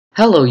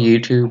Hello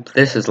YouTube,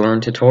 this is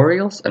Learn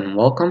Tutorials and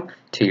welcome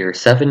to your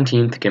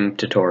 17th Gimp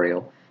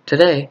tutorial.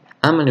 Today,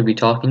 I'm going to be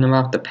talking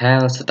about the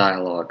paths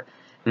dialog.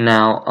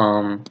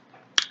 Now,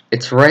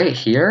 it's right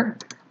here.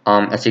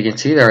 As you can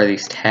see, there are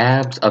these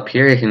tabs. Up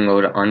here you can go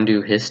to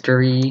undo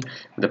history,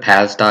 the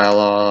paths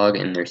dialog,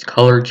 and there's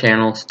color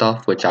channel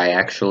stuff, which I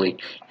actually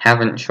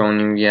haven't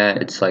shown you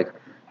yet. It's like,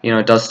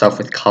 it does stuff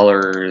with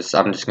colors.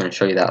 I'm just going to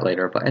show you that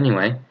later. But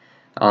anyway,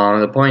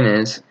 the point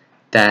is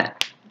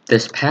that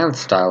this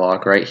paths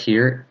dialog right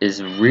here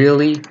is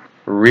really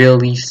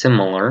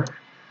similar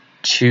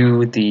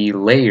to the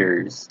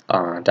layers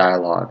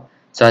dialog.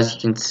 So as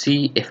you can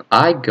see, if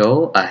I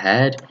go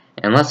ahead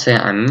and let's say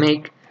I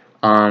make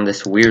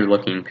this weird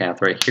looking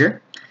path right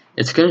here,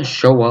 it's going to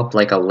show up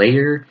like a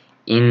layer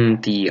in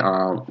the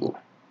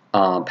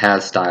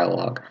paths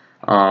dialog.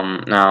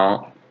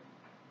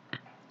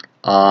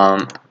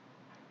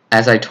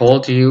 As I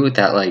told you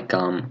that like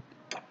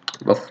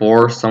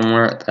before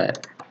somewhere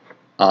that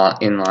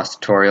in the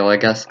last tutorial, I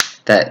guess,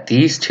 that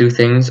these two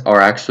things are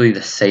actually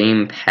the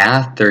same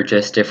path, they're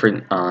just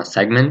different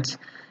segments.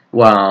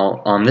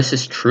 Well, this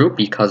is true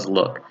because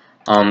look,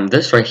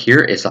 this right here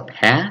is a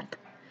path,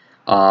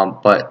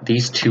 but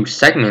these two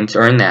segments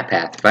are in that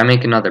path. If I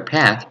make another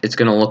path, it's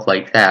going to look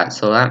like that,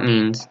 so that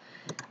means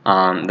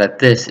that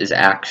this is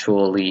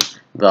actually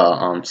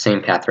the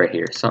same path right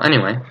here. So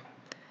anyway,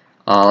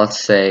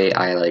 let's say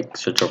I like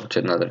switch over to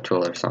another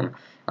tool or something.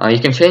 You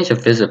can change the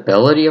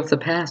visibility of the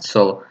path,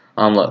 so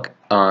look,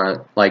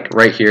 like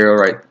right here,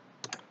 right,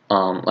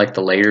 like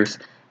the layers,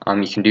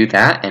 you can do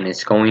that, and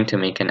it's going to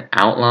make an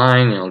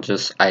outline. It'll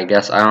just, I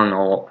guess, I don't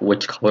know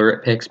which color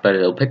it picks, but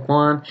it'll pick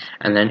one,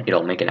 and then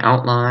it'll make an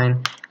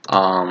outline.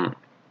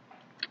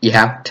 You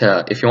have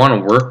to, if you want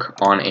to work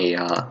on a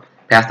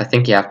path, I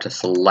think you have to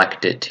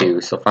select it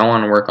too. So if I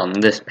want to work on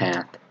this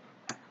path,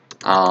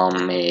 I'll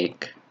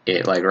make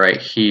it like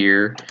right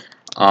here,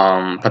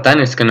 but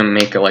then it's gonna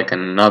make it like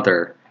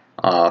another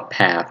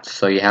path,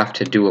 so you have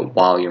to do it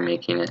while you're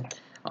making it.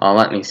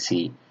 Let me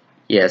see.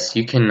 Yes,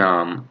 you can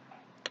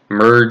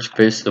merge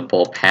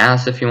visible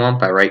paths if you want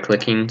by right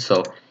clicking.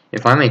 So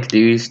if I make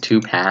these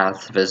two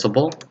paths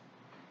visible,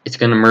 it's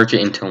gonna merge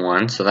it into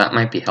one, so that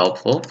might be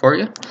helpful for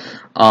you.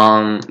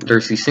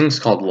 There's these things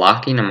called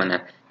locking. I'm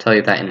gonna tell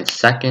you that in a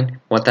second.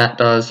 What that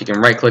does, you can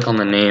right click on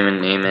the name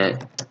and name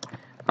it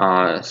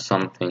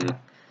something.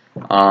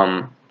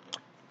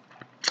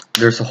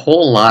 There's a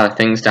whole lot of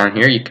things down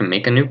here. You can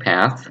make a new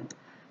path.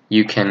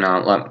 You can,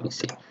 let me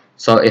see.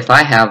 So if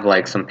I have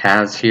like some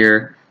paths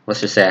here, let's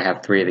just say I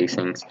have 3 of these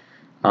things.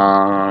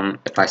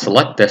 If I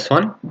select this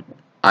one,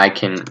 I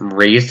can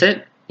raise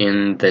it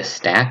in this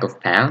stack of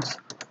paths,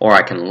 or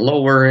I can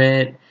lower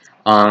it.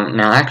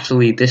 Now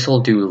actually this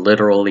will do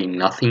literally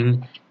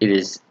nothing. It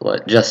is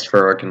just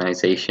for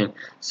organization.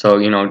 So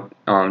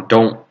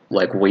don't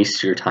like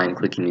waste your time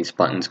clicking these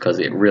buttons because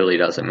it really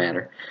doesn't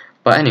matter.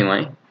 But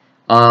anyway,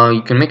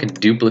 you can make a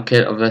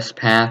duplicate of this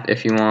path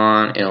if you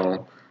want.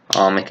 It'll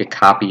make a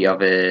copy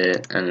of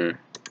it, and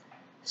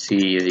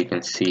see, as you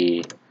can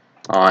see,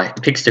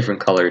 it picks different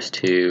colors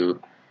too.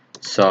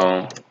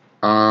 So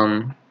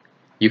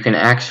you can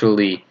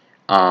actually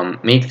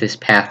make this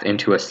path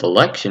into a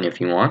selection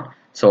if you want.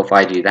 So if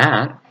I do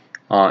that,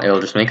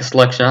 it'll just make a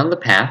selection on the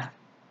path.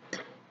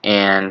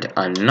 And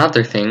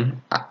another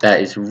thing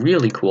that is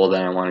really cool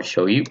that I want to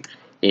show you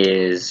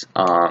is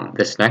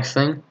this next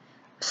thing,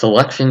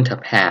 selection to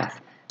path.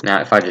 Now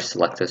if I just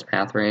select this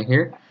path right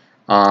here,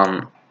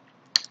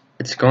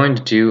 it's going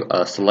to do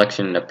a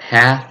selection to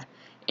path,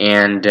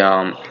 and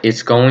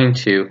it's going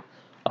to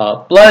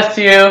bless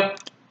you.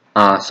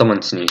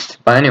 Someone sneezed.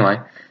 But anyway,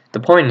 the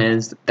point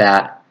is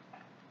that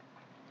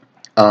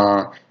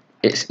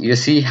you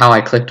see how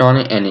I clicked on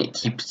it and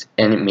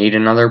it made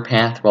another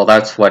path. Well,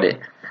 that's what it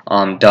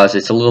does.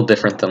 It's a little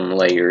different than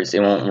layers.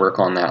 It won't work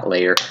on that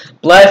layer.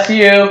 Bless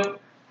you.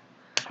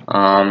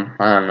 I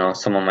don't know.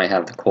 Someone might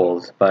have the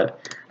cold,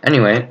 but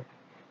anyway.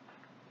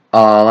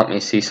 Let me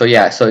see. So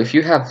yeah, so if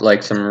you have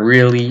like some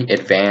really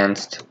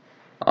advanced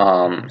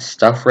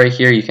stuff right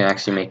here, you can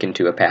actually make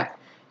into a path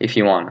if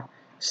you want.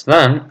 So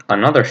then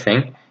another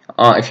thing,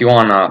 if you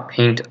want to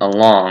paint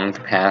along the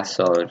path,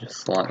 so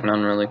just select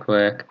none really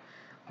quick.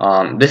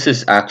 This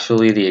is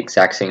actually the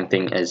exact same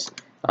thing as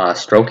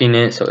stroking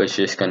it, so it's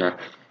just gonna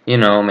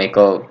make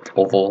a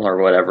oval or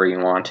whatever you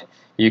want.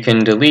 You can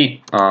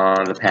delete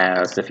the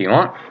paths if you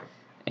want,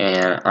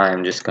 and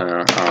I'm just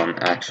gonna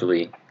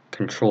actually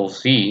Control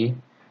Z,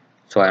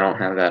 so I don't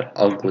have that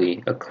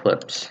ugly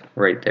eclipse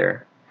right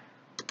there,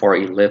 or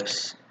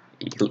eclipse,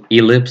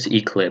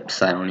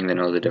 I don't even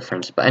know the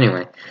difference. But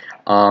anyway,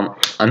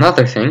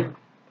 another thing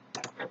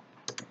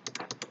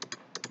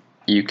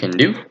you can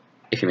do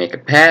if you make a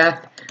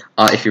path,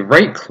 if you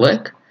right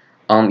click,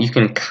 you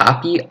can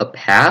copy a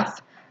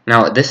path.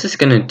 Now what this is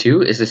going to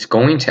do is it's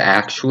going to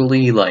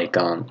actually like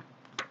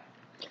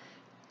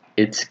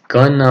it's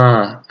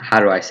gonna, how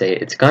do I say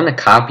it? It's gonna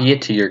copy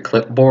it to your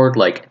clipboard.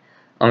 Like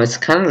it's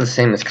kind of the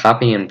same as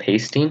copying and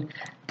pasting,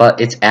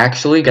 but it's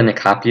actually gonna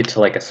copy it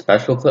to like a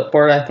special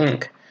clipboard, I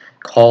think.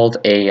 called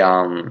a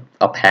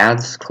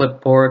paths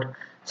clipboard.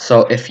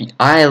 So if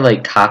I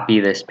like copy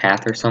this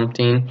path or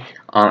something,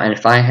 and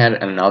if I had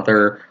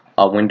another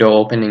window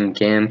open in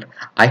Gimp,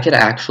 I could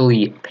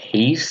actually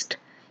paste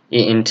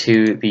it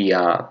into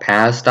the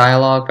paths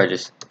dialog by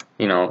just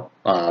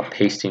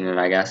pasting it,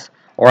 I guess,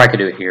 or I could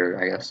do it here,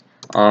 I guess.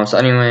 So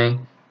anyway,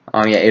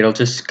 yeah, it'll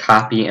just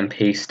copy and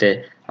paste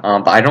it,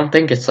 but I don't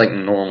think it's like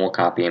normal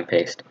copy and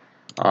paste.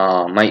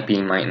 Might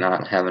be, might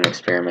not, haven't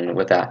experimented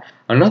with that.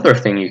 Another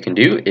thing you can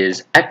do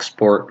is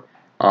export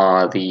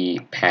the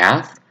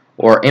path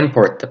or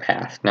import the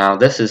path. Now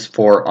this is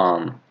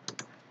for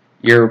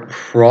you're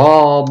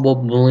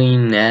probably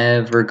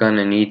never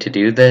gonna need to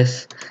do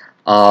this,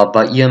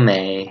 but you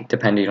may,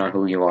 depending on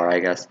who you are, I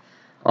guess.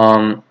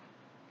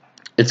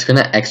 It's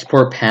gonna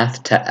export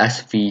path to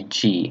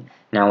SVG.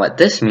 Now what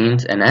this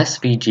means, an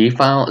SVG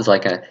file is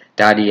like a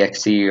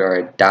 .exe or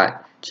a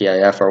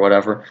 .gif or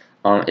whatever.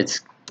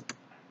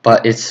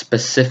 But it's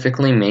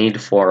specifically made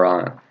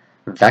for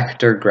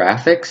vector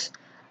graphics.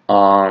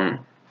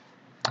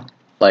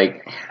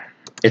 Like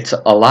it's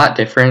a lot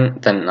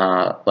different than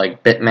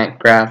like bitmap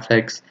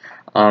graphics.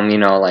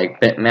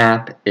 Like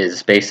bitmap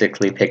is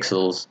basically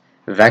pixels.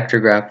 Vector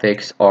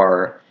graphics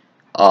are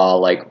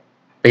like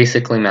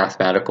basically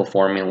mathematical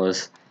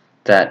formulas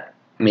that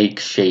make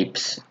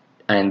shapes,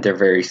 and they're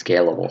very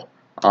scalable.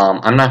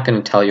 I'm not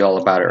going to tell you all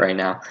about it right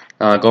now.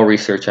 Go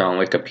research it on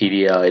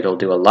Wikipedia. It'll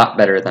do a lot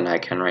better than I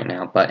can right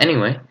now. But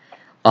anyway,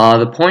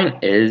 the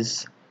point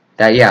is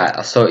that,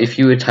 yeah, so if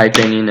you would type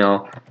in,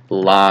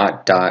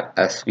 lot.svg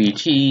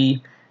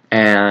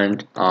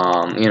and,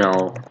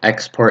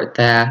 export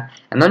that,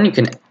 and then you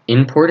can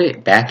import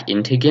it back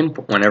into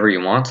Gimp whenever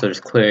you want. So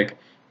just click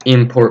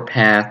import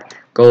path,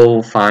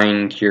 go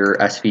find your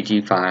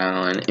SVG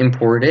file and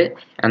import it,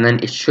 and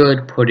then it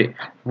should put it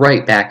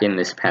right back in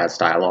this paths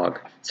dialog.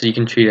 So you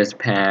can treat it as a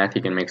path,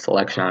 you can make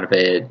selection out of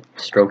it,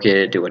 stroke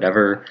it, do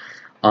whatever.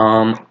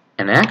 And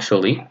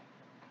actually,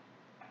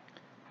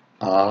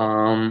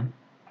 wow,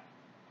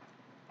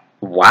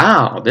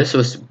 this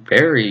was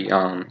very,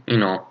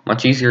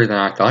 much easier than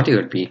I thought it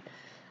would be.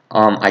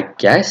 I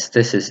guess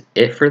this is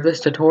it for this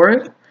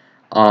tutorial.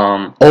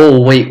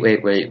 Oh,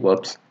 wait,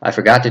 whoops. I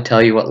forgot to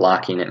tell you what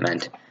locking it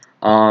meant.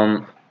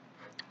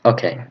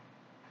 Okay.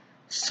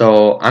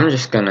 So, I'm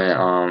just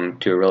gonna,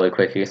 do a really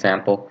quick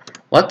example.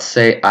 Let's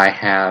say I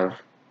have,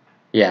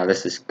 yeah,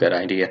 this is a good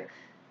idea.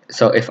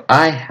 So, if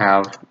I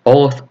have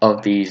both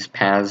of these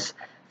paths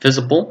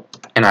visible,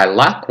 and I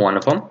lock one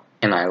of them,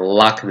 and I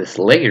lock this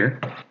layer,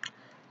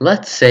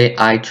 let's say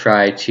I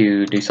try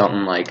to do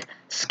something like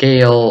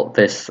scale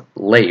this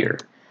layer.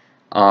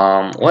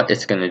 What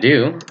it's gonna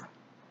do,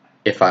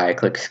 if I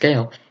click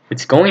scale,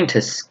 it's going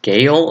to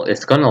scale.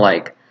 It's going to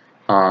like,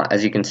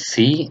 as you can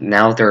see,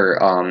 now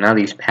now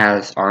these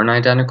paths aren't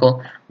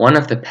identical. One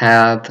of the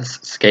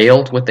paths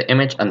scaled with the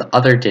image, and the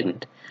other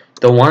didn't.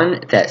 The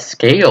one that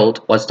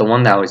scaled was the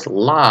one that was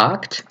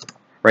locked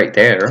right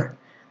there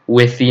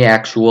with the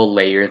actual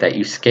layer that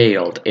you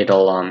scaled.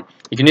 It'll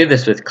you can do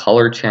this with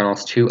color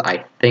channels too,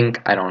 I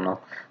think. I don't know,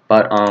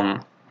 but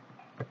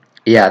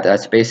yeah,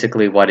 that's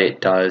basically what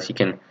it does. You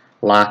can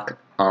lock,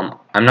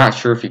 I'm not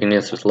sure if you can do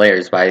this with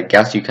layers, but I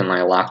guess you can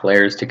like lock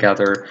layers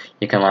together.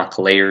 You can lock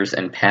layers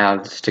and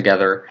paths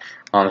together.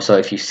 So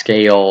if you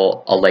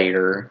scale a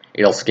layer,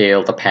 it'll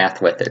scale the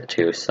path with it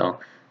too. So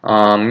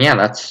yeah,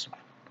 that's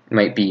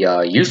might be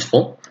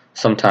useful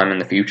sometime in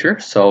the future.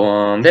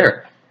 So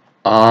there.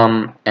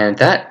 And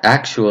that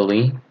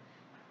actually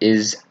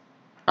is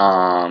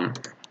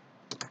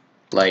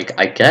like,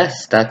 I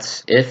guess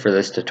that's it for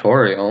this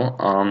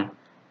tutorial.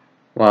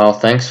 Well,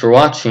 thanks for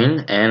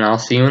watching, and I'll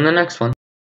see you in the next one.